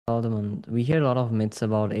We hear a lot of myths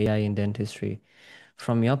about AI in dentistry.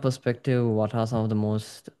 From your perspective, what are some of the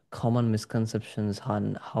most common misconceptions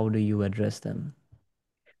and how do you address them?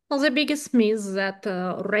 Well, the biggest myth is that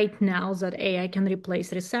right now that AI can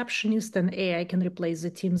replace receptionist and AI can replace the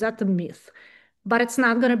team. That's a myth, but it's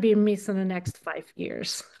not going to be a myth in the next 5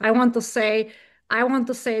 years. I want to say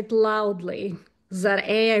it loudly that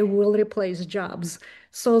AI will replace jobs.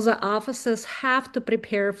 So the offices have to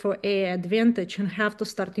prepare for AI advantage and have to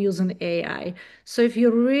start using AI. So if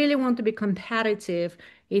you really want to be competitive,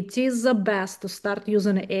 it is the best to start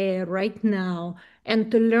using AI right now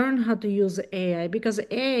and to learn how to use AI because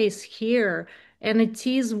AI is here and it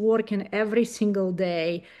is working every single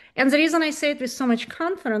day. And the reason I say it with so much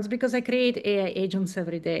confidence because I create AI agents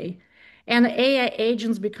every day. And AI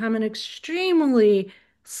agents becoming extremely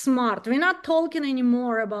smart. We're not talking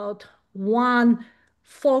anymore about one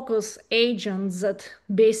focus agents that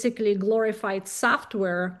basically glorified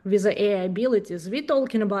software with the AI abilities. We're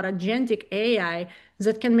talking about agentic AI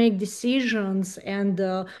that can make decisions and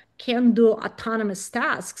can do autonomous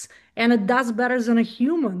tasks, and it does better than a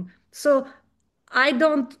human. So I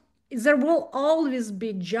don't, there will always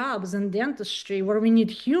be jobs in dentistry where we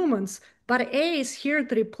need humans, but AI is here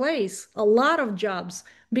to replace a lot of jobs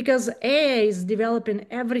because AI is developing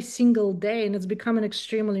every single day and it's becoming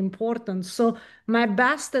extremely important. So, my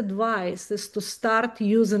best advice is to start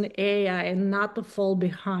using AI and not to fall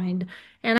behind. And